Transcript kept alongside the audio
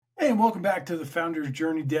and welcome back to the Founder's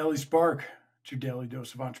Journey Daily Spark. It's your daily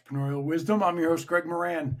dose of entrepreneurial wisdom. I'm your host, Greg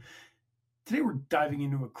Moran. Today, we're diving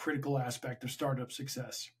into a critical aspect of startup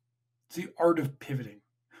success. It's the art of pivoting.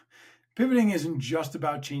 Pivoting isn't just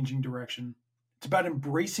about changing direction. It's about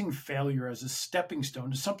embracing failure as a stepping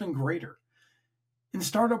stone to something greater. In the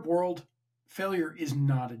startup world, failure is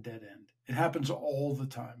not a dead end. It happens all the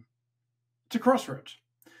time. It's a crossroads.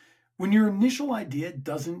 When your initial idea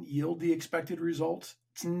doesn't yield the expected results,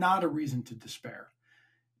 it's not a reason to despair.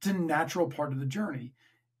 It's a natural part of the journey.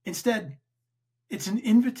 Instead, it's an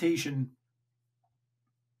invitation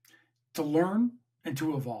to learn and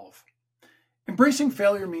to evolve. Embracing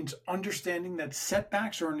failure means understanding that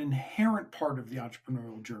setbacks are an inherent part of the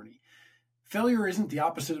entrepreneurial journey. Failure isn't the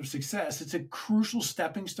opposite of success, it's a crucial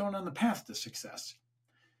stepping stone on the path to success.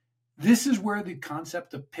 This is where the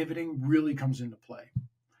concept of pivoting really comes into play.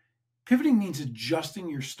 Pivoting means adjusting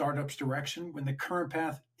your startup's direction when the current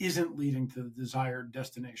path isn't leading to the desired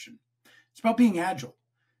destination. It's about being agile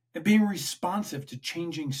and being responsive to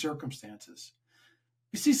changing circumstances.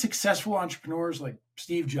 You see successful entrepreneurs like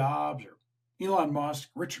Steve Jobs or Elon Musk,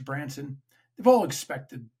 Richard Branson, they've all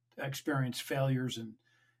experienced failures and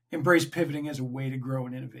embraced pivoting as a way to grow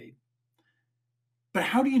and innovate. But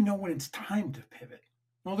how do you know when it's time to pivot?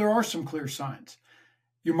 Well, there are some clear signs.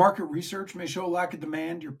 Your market research may show a lack of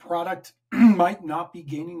demand. Your product might not be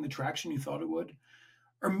gaining the traction you thought it would.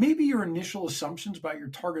 Or maybe your initial assumptions about your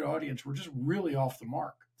target audience were just really off the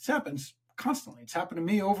mark. This happens constantly. It's happened to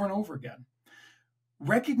me over and over again.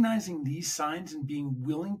 Recognizing these signs and being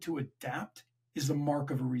willing to adapt is the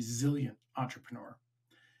mark of a resilient entrepreneur.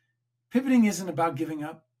 Pivoting isn't about giving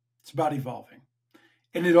up. It's about evolving.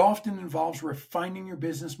 And it often involves refining your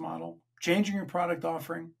business model, changing your product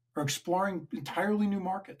offering, or exploring entirely new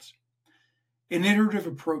markets. An iterative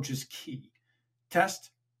approach is key. Test,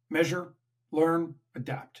 measure, learn,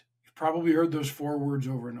 adapt. You've probably heard those 4 words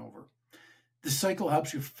over and over. This cycle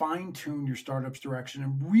helps you fine-tune your startup's direction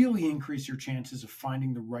and really increase your chances of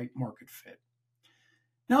finding the right market fit.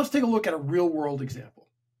 Now let's take a look at a real-world example.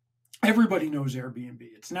 Everybody knows Airbnb.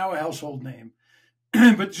 It's now a household name.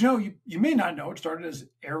 But you may not know it started as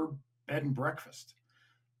Air Bed and Breakfast.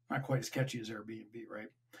 Not quite as catchy as Airbnb, right?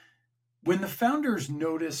 When the founders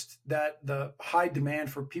noticed that the high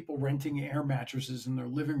demand for people renting air mattresses in their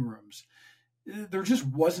living rooms, there just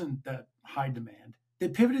wasn't that high demand. They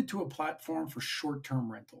pivoted to a platform for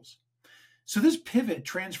short-term rentals. So this pivot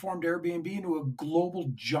transformed Airbnb into a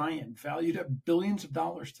global giant valued at billions of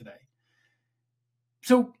dollars today.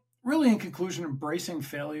 So really, in conclusion, embracing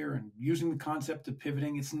failure and using the concept of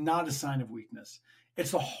pivoting, it's not a sign of weakness.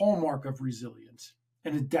 It's the hallmark of resilience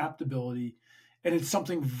and adaptability, and it's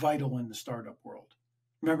something vital in the startup world.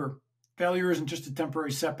 Remember, failure isn't just a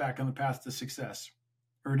temporary setback on the path to success,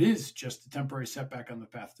 or it is just a temporary setback on the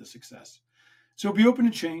path to success. So be open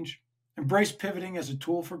to change, embrace pivoting as a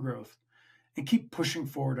tool for growth, and keep pushing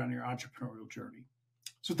forward on your entrepreneurial journey.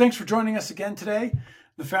 So thanks for joining us again today,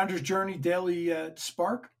 the Founder's Journey Daily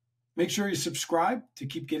Spark. Make sure you subscribe to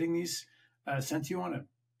keep getting these sent to you on a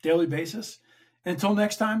daily basis. And until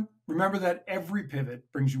next time, remember that every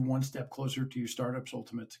pivot brings you one step closer to your startup's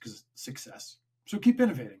ultimate success. So keep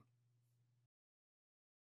innovating.